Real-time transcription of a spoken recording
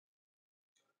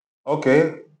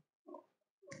Okay,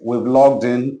 we've logged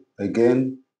in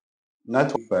again.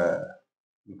 Network,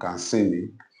 you can see me.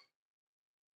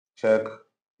 Check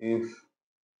if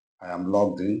I am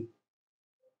logged in,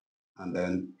 and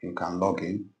then you can log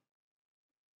in.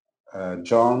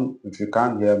 John, if you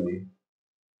can't hear me,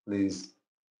 please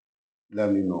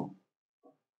let me know.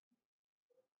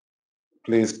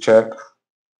 Please check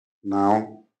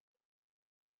now.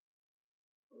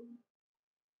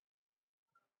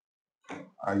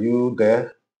 Are you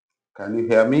there? Can you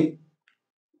hear me?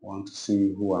 Want to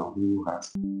see who and who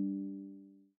has.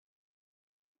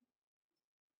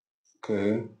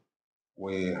 Okay,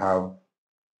 we have.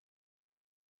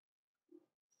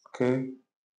 Okay,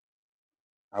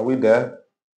 are we there?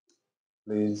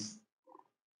 Please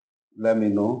let me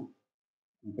know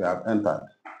if you have entered.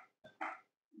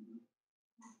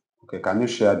 Okay, can you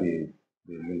share the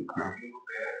link now?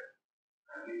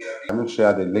 Can you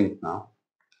share the link now?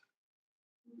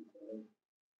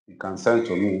 You can send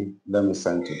to me. Let me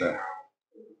send to them.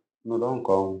 No, don't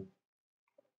come.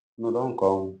 No, don't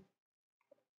come.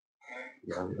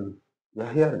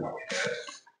 You're here now.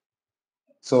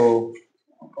 So,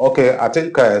 okay, I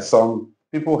think some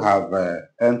people have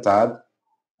entered.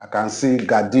 I can see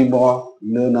Gadimo,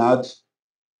 Leonard,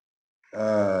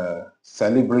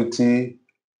 Celebrity,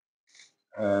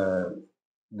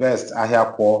 Guest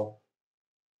Ahiapo,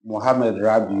 Mohammed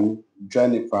Rabiu,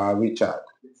 Jennifer, Richard.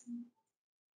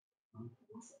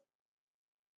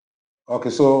 Okay,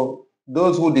 so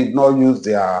those who did not use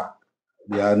their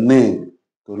name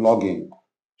to log in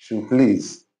should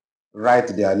please write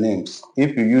their names.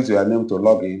 If you use your name to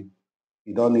log in,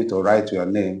 you don't need to write your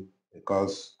name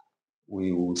because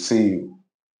we will see you.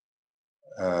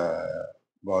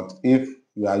 But if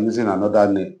you are using another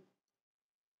name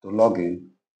to log in,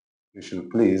 you should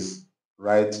please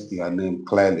write your name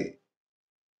clearly.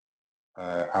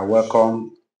 I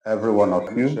welcome every one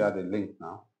of you. Share the link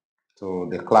now to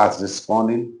the class this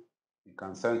morning. You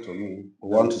can send to me. We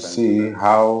want to see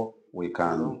how we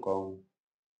can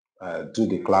do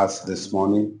the class this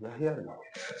morning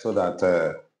so that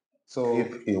so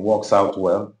if it works out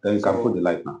well, then you can put the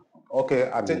light now.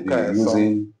 Okay, I think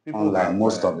using online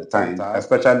most of the time,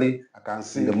 especially I can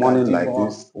see in the morning like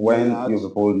this when you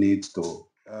people need to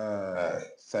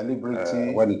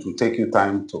celebrity when it will take you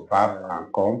time to pack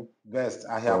and come. Best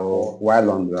I have so while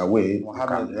on your way,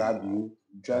 Mohammed Rabiu,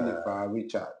 Jennifer,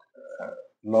 Richard.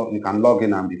 You can log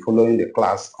in and be following the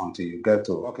class until you get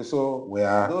to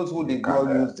where those who did not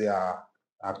use their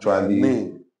actually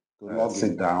name to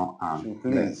sit down and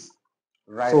please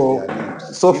write their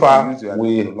names. So far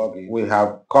we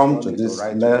have come to this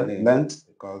length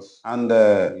and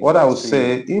what I would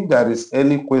say, if there is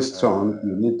any question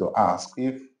you need to ask,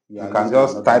 if you can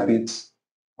just type it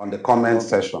on the comment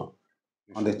section,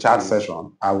 on the chat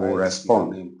session. I will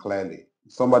respond clearly.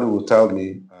 Somebody will tell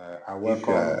me if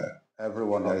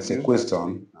everyone there is a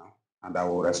question, and I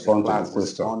will respond to the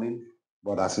question.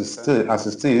 But as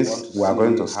it is, we are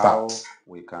going to start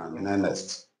in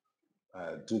earnest.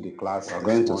 Do the class. We are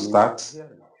going to start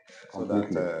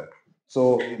completely.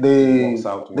 So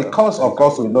the course, of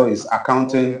course, we know is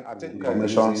accounting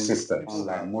information systems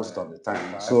most of the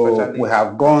time. So we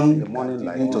have gone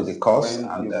into the course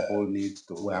and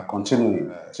we are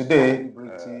continuing. Today,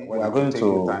 we are going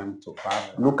to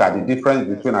look at the difference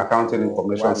between accounting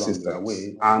information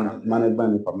systems and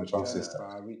management information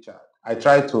systems. I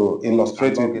try to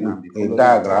illustrate it with a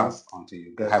diagram,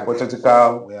 a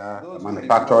hypothetical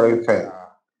manufacturing firm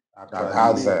that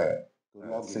has a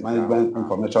management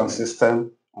information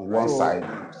system on one side,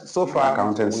 so far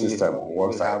accounting system on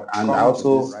one side, and I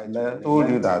also told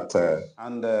you that the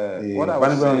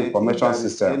management information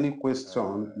system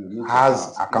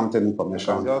has accounting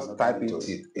information. Just type it.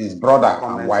 It is broader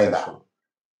and wider.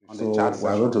 So we are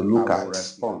going to look at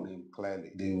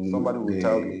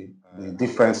the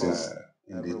differences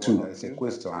in the two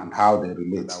and how they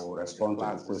relate. I will respond to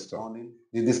the question.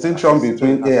 The distinction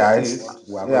between AIS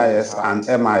and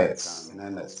MIS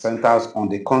centers on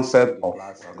the concept of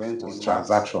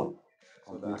transaction,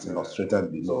 as illustrated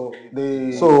below.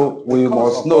 So we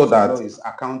must know that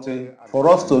for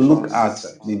us to look at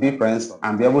the difference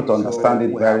and be able to understand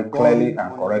it very clearly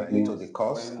and correctly,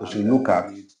 we should look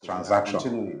at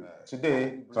transaction.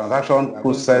 Transaction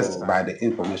processed by the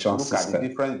information system.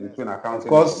 Of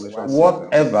course,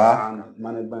 whatever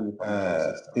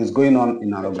is going on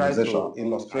in an organization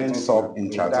ends up in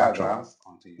transactions.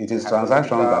 It is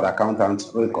transactions that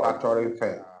accountants record.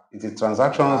 It is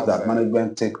transactions that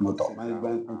management take note of.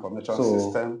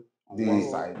 So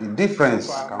The difference,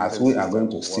 as we are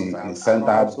going to see, is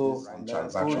centered on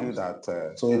transactions.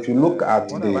 So if you look at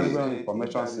the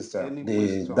information system,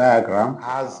 the diagram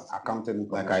has accounting.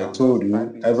 Like I told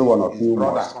you, every one of you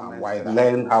must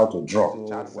learn how to draw.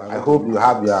 I hope you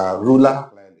have your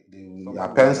ruler, your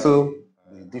pencil,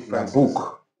 your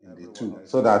book,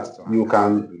 so that you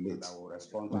can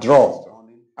draw.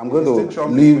 I'm going to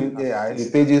leave the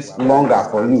pages longer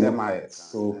for you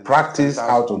to practice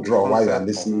how to draw while you are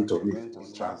listening to me,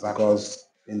 because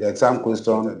in the exam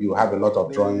question you have a lot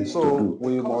of drawings to do.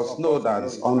 We must know that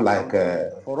it's unlike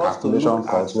a calculation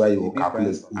course where you will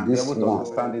calculate. In this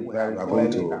one, we are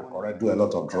going to do a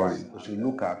lot of drawing.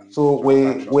 So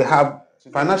we have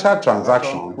financial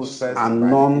transactions and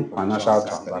non-financial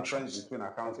transactions.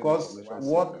 Of course,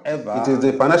 whatever it is,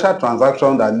 the financial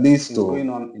transaction that leads to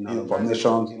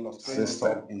information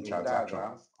system in transaction.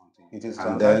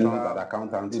 And then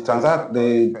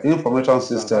the information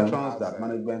system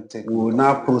will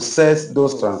now process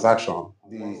those transactions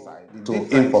to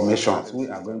information. We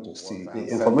are going to see the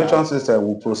information system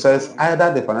will process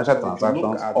either the financial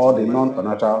transactions or the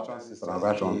non-financial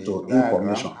transactions to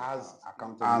information.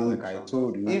 And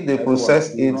if they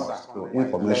process it to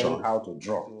information,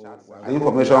 the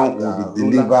information will be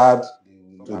delivered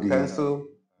to the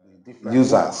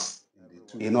users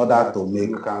in order to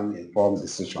make informed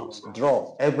decisions.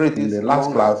 Draw everything. In the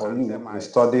last class, we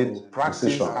studied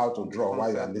decision, how to draw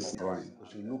while you are listening.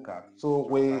 So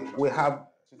we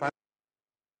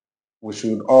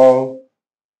should all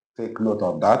take note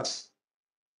of that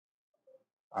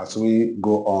as we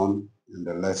go on in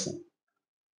the lesson.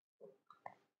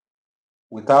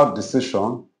 Without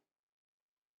decision,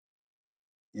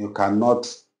 you cannot.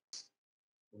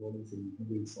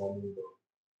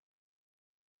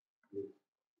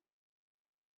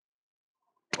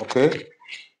 Okay,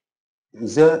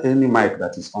 is there any mic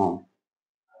that is on?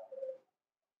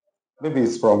 Maybe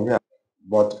it's from here,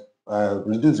 but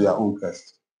reduce your own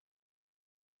first.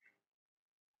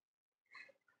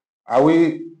 Are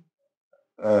we,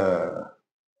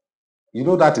 you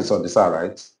know that is on the side,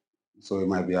 right? So it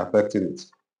might be affecting it.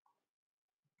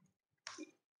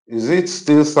 Is it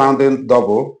still sounding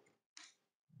double?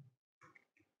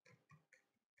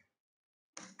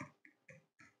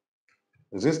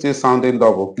 Is it still sounding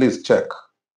double? Please check.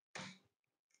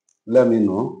 Let me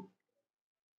know.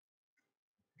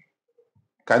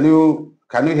 Can you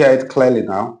hear it clearly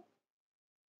now?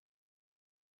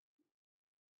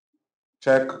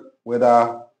 Check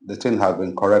whether the thing has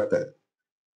been corrected.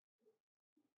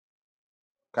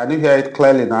 Can you hear it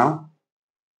clearly now?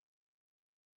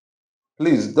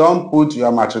 Please don't put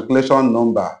your matriculation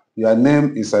number. Your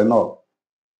name is enough.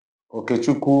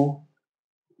 Okechukwu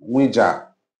Wija.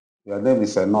 Your name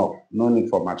is enough. No need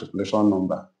for matriculation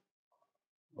number.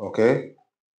 Okay?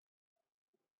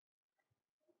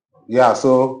 Yeah,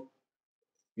 so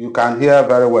you can hear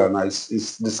very well now.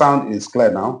 The sound is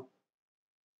clear now.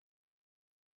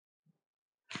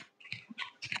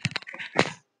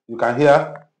 You can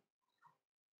hear?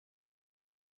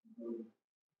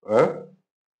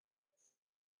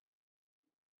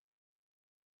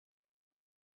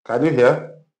 Can you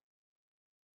hear?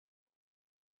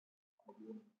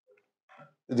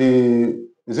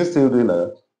 Is it still doing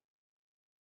that?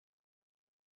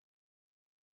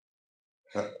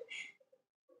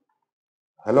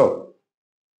 Hello?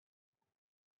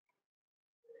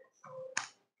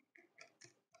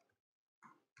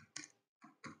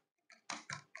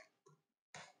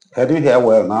 Can you hear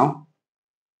well now?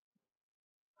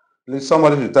 Please,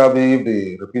 somebody should tell me if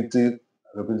the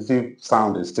repetitive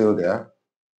sound is still there.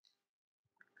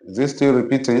 Is it still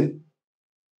repeating?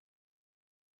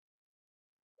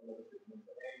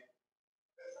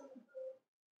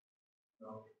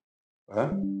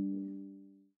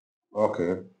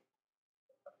 Okay.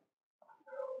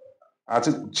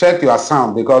 Check your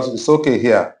sound because it's okay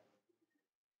here.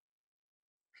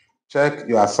 Check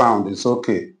your sound, it's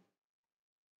okay.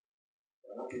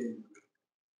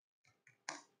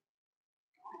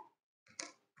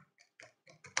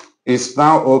 It's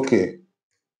now okay.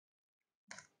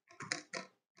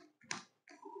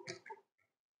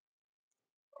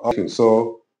 Okay,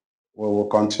 so we will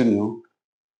continue.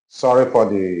 Sorry for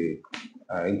the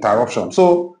interruption.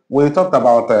 So we talked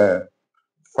about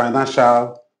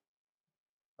financial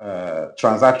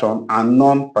transaction and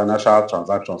non-financial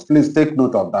transactions. Please take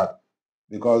note of that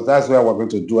because that's where we're going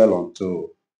to dwell on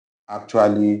to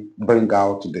actually bring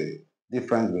out the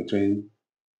difference between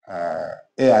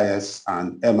AIS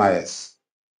and MIS.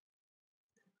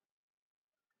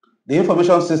 The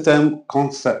information system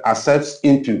accepts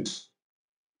inputs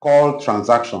called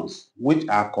transactions, which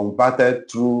are converted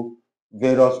through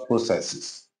various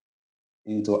processes.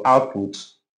 into output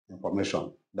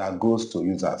information that goes to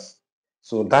users.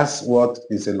 So that's what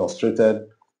is illustrated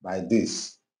by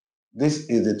this. This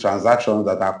is the transactions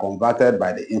that are converted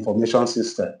by the information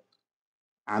system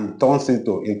and turns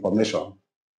into information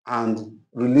and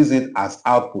release it as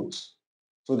output.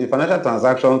 So the financial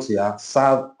transactions here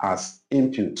serve as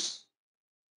inputs,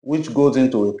 which goes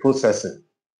into a processing.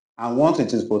 And once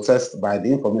it is processed by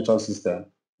the information system,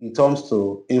 it turns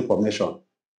to information.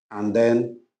 And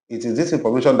then it is this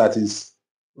information that is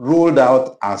rolled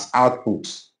out as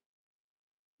output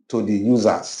to the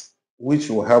users, which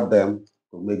will help them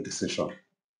to make decisions.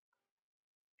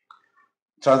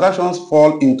 Transactions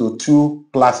fall into two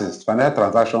classes, financial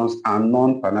transactions and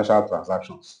non-financial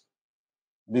transactions.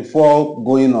 Before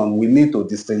going on, we need to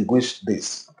distinguish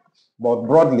this. But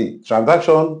broadly, a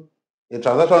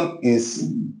transaction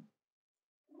is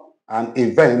an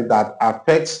event that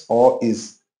affects or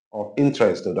is of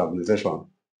interest to the organization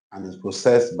and is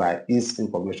processed by its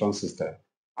information system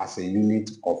as a unit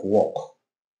of work.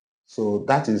 So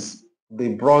that is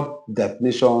the broad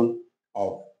definition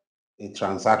of a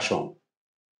transaction.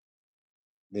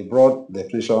 The broad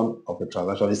definition of a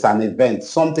transaction is an event,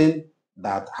 something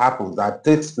that happens, that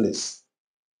takes place,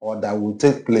 or that will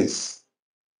take place.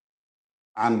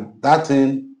 And that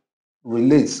thing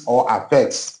relates or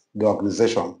affects the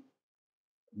organization.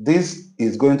 This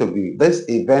event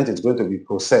is going to be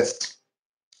processed.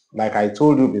 Like I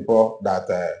told you before, that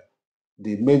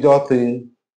the major thing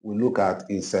we look at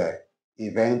is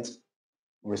event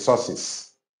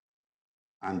resources,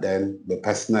 and then the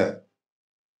personnel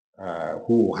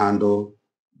who will handle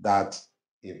that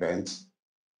event,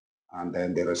 and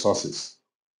then the resources.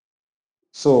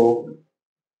 So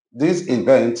this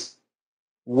event,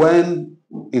 when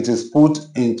it is put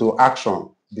into action,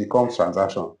 becomes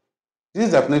transaction.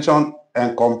 This definition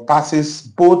encompasses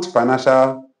both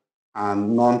financial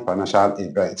and non-financial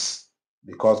events,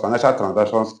 because financial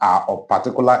transactions are of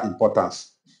particular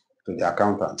importance to the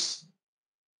accountants'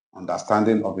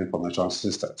 understanding of information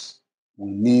systems. We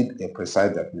need a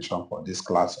precise definition for this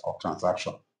class of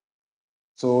transaction.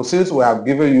 So since we have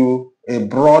given you a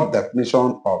broad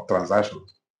definition of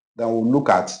transactions, then we'll look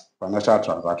at financial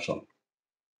transaction.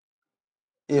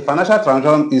 A financial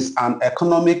transaction is an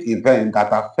economic event that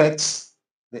affects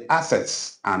the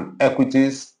assets and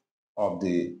equities of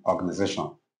the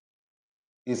organization.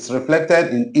 It's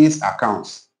reflected in its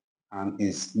accounts and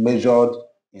is measured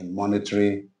in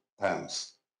monetary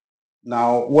terms.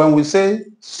 Now, when we say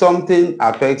something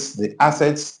affects the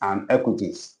assets and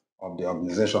equities of the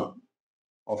organization,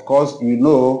 of course, you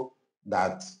know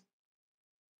that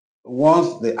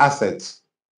once the asset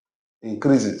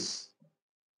increases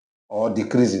or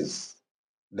decreases,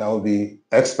 there will be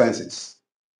expenses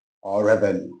or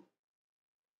revenue.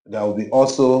 There will be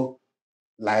also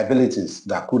liabilities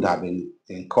that could have been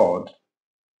incurred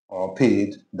or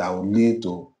paid that will lead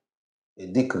to a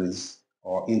decrease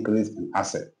or increase in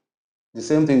asset. The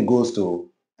same thing goes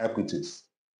to equities.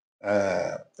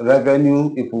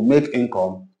 Revenue, if we make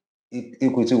income,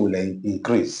 equity will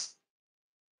increase.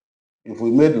 If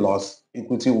we made loss,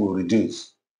 equity will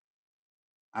reduce.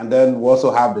 And then we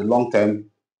also have the long-term,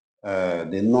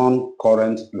 the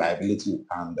non-current liability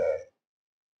and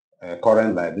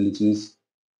current liabilities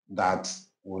that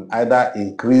will either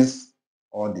increase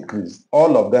or decrease.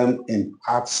 All of them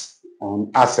impacts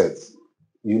on assets.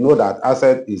 You know that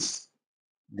asset is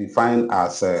defined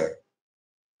as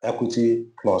equity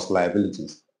plus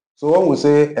liabilities. So when we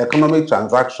say economic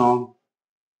transaction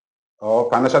or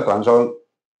financial transaction,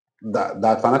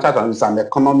 that financial transaction is an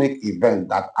economic event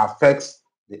that affects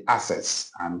the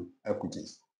assets and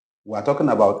equities. We are talking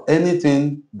about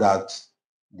anything that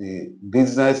the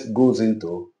business goes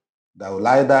into that will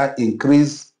either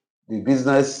increase the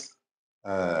business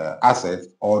asset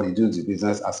or reduce the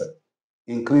business asset,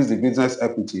 increase the business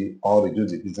equity or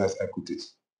reduce the business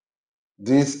equities.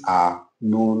 These are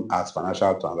known as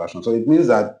financial transactions. So it means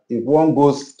that if one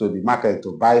goes to the market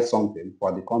to buy something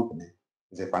for the company,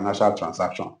 it's a financial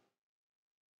transaction.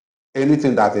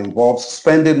 Anything that involves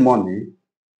spending money,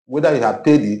 whether you have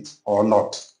paid it or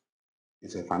not,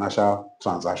 is a financial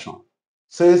transaction.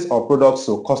 Sales of products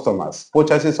to customers,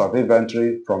 purchases of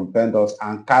inventory from vendors,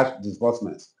 and cash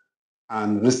disbursements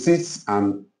and receipts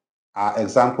and are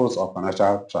examples of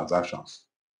financial transactions.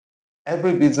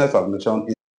 Every business organization,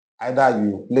 either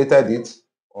you inflated it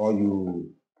or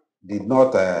you did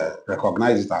not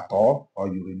recognize it at all,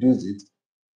 or you reduced it,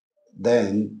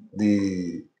 then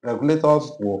the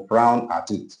regulators will frown at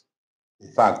it.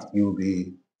 In fact, you'll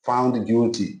be found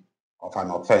guilty of an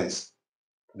offense,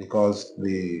 because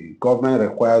the government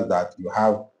requires that you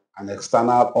have an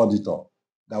external auditor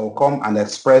that will come and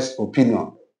express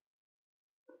opinion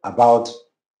about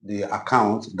the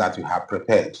account that you have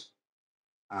prepared.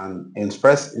 And in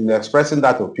expressing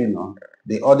that opinion,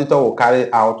 the auditor will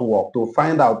carry out work to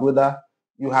find out whether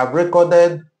you have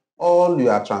recorded all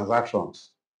your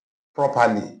transactions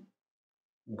properly,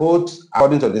 both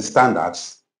according to the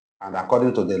standards and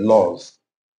according to the laws,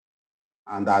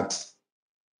 and that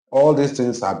all these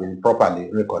things have been properly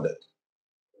recorded.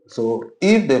 So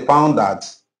if they found that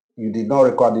you did not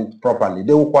record it properly,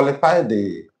 they will qualify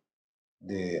the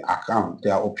account,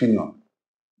 their opinion.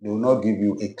 They will not give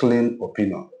you a clean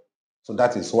opinion. So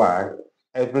that is why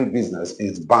every business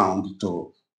is bound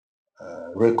to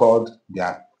record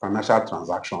their financial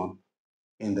transaction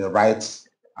in the right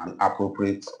and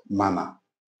appropriate manner,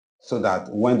 so that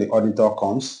when the auditor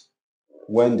comes,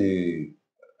 when the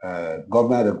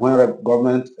government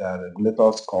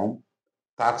regulators come,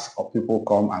 tax of people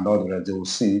come, and all the rest, they will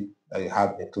see that you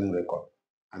have a clean record,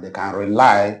 and they can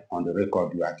rely on the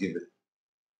record you are given.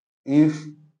 If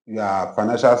your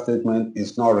financial statement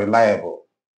is not reliable,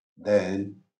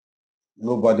 then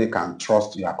nobody can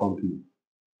trust your company.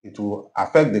 It will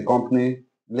affect the company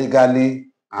legally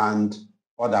and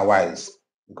otherwise,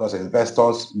 because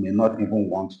investors may not even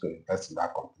want to invest in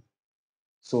that company.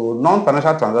 So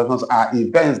non-financial transactions are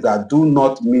events that do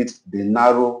not meet the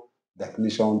narrow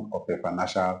definition of a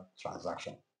financial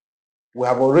transaction. We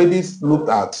have already looked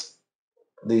at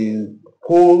the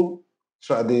whole,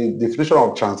 the definition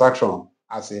of transaction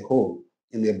as a whole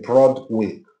in a broad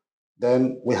way.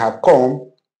 Then we have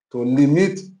come to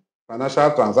limit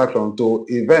financial transaction to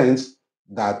events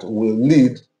that will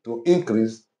lead to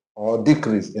increase or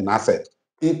decrease in asset,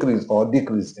 increase or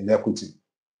decrease in equity.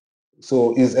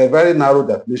 So it's a very narrow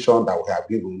definition that we have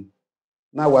given.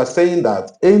 Now we're saying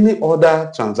that any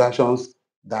other transactions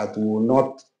that will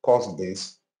not cause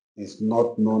this is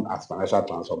not known as financial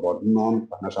transfer, but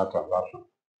non-financial transaction.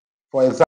 For example,